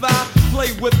kiss your thigh.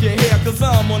 Play with your hair, cause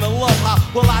I'm on a love high.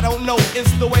 Well, I don't know,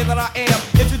 it's the way that I am.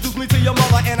 Introduce me to your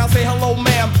mother and I'll say hello,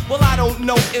 ma'am. Well, I don't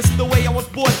know, it's the way I was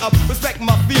brought up. Respect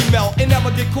my female and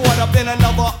never get caught up in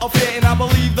another affair. And I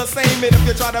believe the same, and if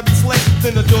you try to be slick,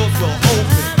 then the doors will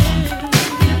open.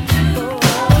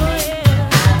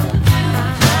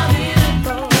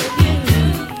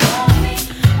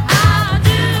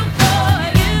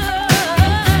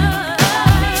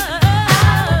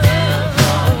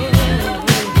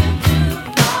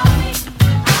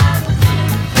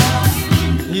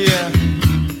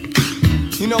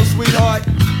 You know, sweetheart,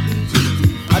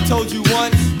 I told you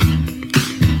once,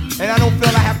 and I don't feel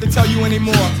I have to tell you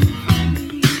anymore.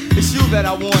 It's you that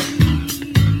I want,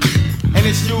 and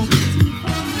it's you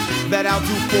that I'll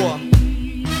do for.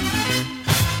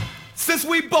 Since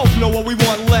we both know what we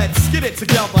want, let's get it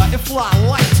together and fly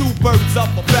like two birds of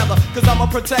a feather. Cause I'ma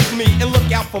protect me and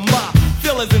look out for my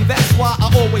feelings, and that's why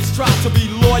I always try to be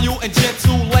loyal and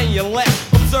gentle, laying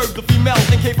left. Observe the females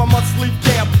in case I must leave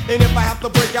camp. And if I have to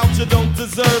break out, you don't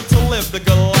deserve to live the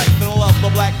good life and love the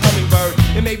black hummingbird.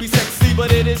 It may be sexy,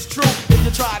 but it is true. If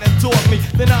you try to dog me,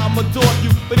 then I'ma dog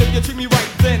you. But if you treat me right,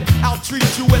 then I'll treat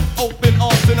you with open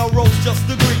arms and a rose just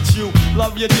to greet you.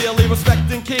 Love you dearly,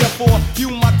 respect and care for you,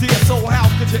 my dear. So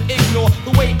how could you ignore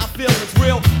the way I feel is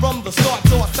real from the start?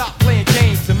 So I stopped playing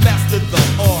games and mastered the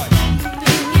art.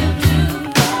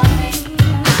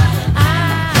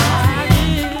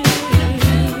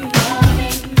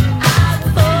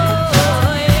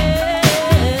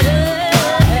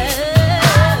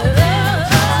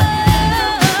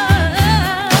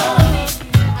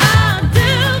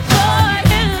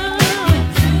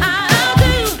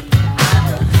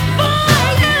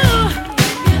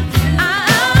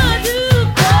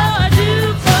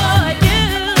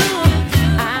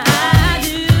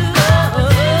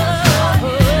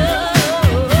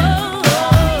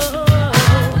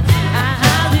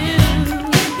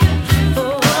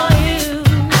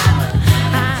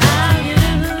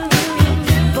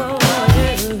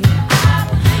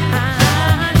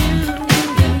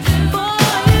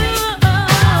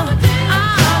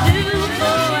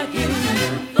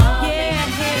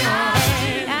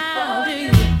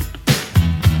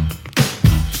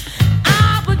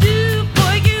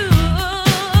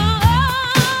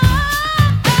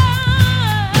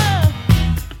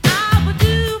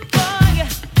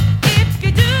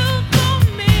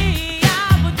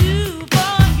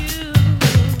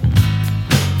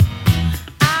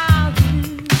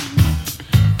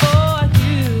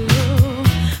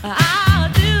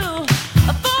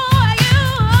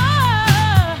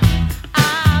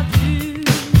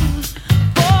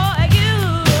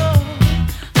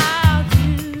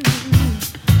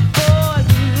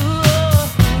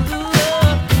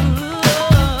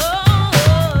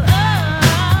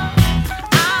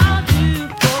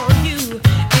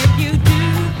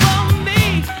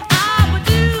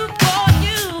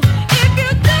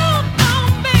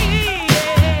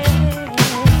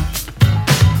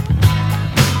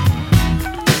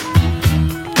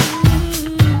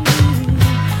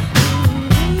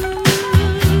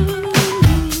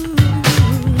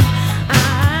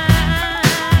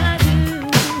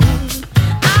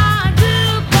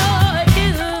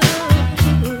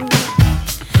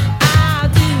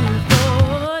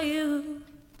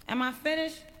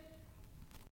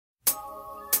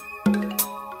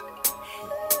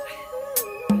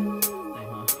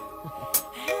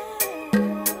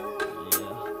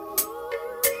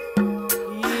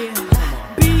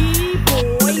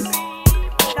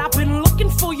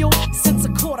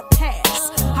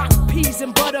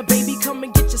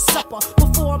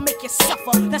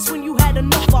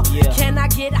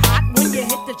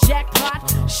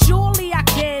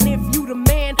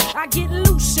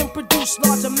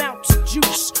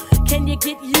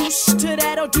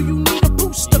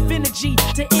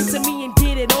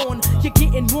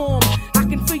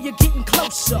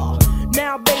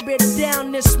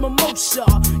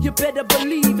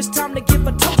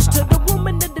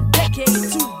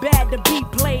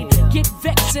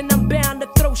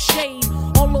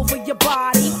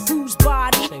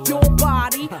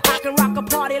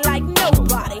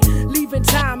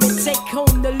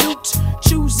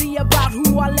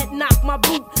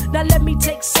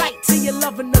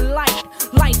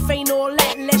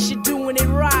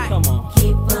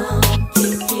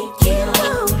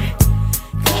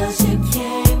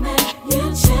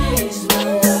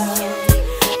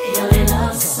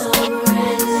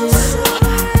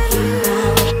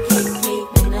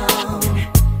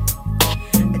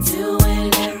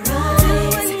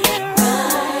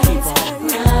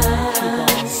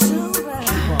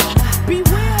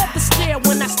 Beware of the stare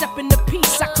when I step in the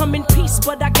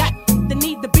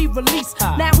peace.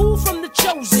 Now who from the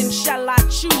chosen shall I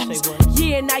choose?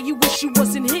 Yeah, now you wish you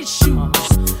was in his shoes.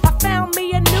 I found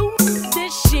me a new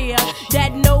this year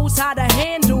that knows how to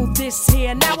handle this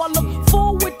here. Now I look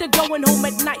forward to going home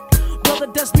at night. Brother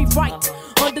does me right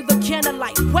under the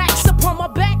candlelight. Wax upon my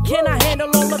back, can I handle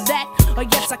all of that?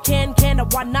 Yes I can I?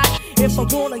 Why not? If I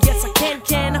wanna, yes I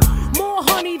can I? More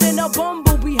honey than a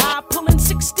bumblebee hive, pulling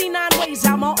 69 ways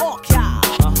out my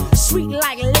archive. Sweet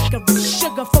like licorice,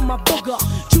 sugar from my booger,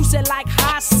 juicy like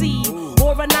high C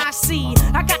or an IC.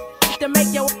 I got to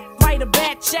make your write a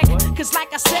bad check, cause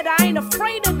like I said, I ain't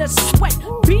afraid of the sweat.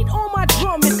 Beat on my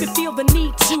drum if you feel the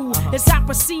need to, as I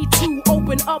proceed to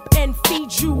open up and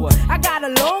feed you. I got a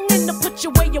longing to put you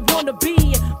where you wanna be.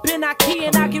 Been I key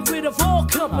and I get rid of all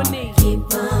company.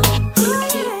 Keep on,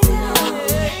 keep on,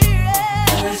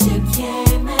 cause you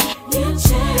came and you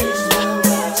changed my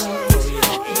world.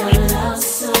 Your love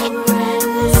so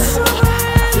reckless.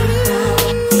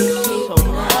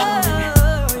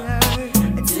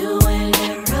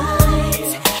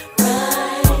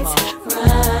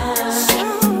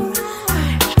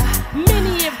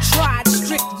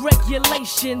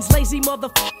 Lazy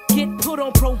motherfuckers get put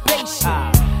on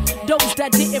probation. Those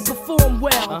that didn't perform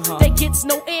well, they gets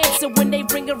no answer when they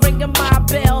ring my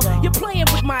bell. You're playing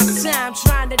with my time,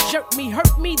 trying to jerk me,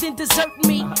 hurt me, then desert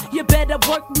me. You better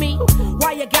work me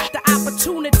while you got the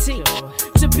opportunity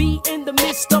to be in the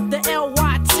midst of the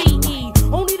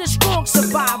LYTE. Only the strong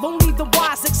survive, only the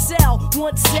wise excel.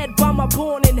 Once said by my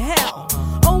born in hell.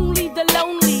 Only the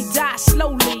lonely die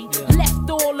slowly. Left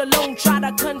all alone, try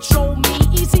to control me.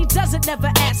 Easy does it, never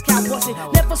ask how was it.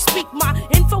 Never speak my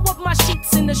info of my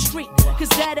sheets in the street, cause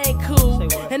that ain't cool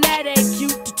and that ain't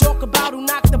cute to talk about who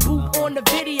knocked the boot on the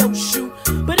video shoot.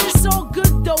 But it's all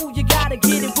good though, you gotta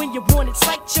get it when you want it.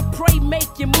 Cite your prey,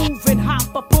 make you move and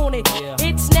hop up on it.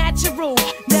 It's natural,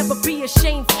 never be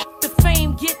ashamed. The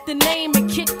fame, get the name and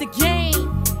kick the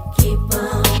game. Keep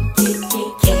on, keep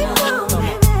on,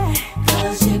 baby,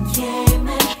 cause you came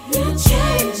and you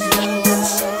changed the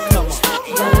world.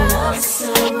 Your love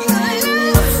so good,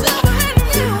 so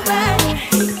good, you baby.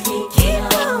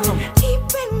 Keep on,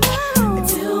 keeping on,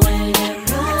 doing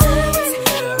it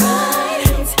right,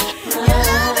 right. You're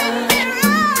loving me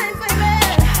right,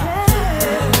 baby.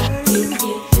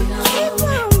 Keep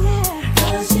on, yeah,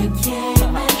 cause you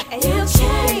came and you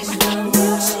changed the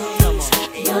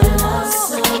world. Your love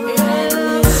so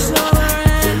good, so good.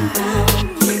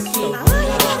 All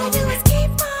you gotta do is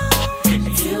keep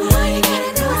on, do all you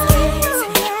gotta do is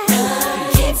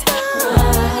keep on,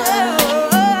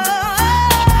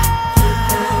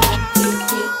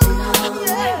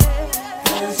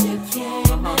 cause you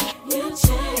came and you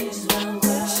changed the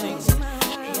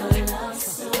world. Your love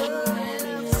so good,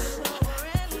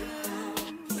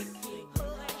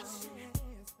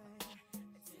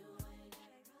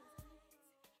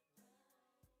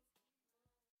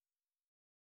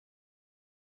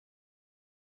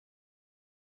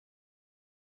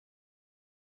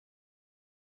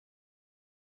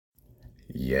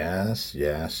 Yes.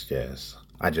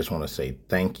 I just want to say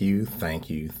thank you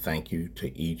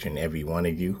to each and every one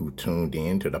of you who tuned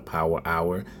in to the Power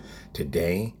Hour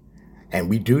today. And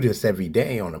we do this every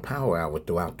day on the Power Hour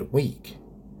throughout the week.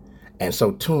 And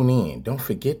so tune in. Don't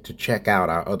forget to check out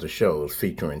our other shows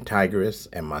featuring Tigress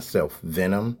and myself,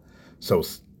 Venom. So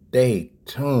stay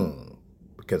tuned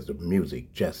because the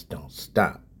music just don't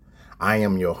stop. I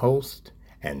am your host,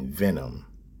 and Venom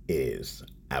is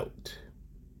out.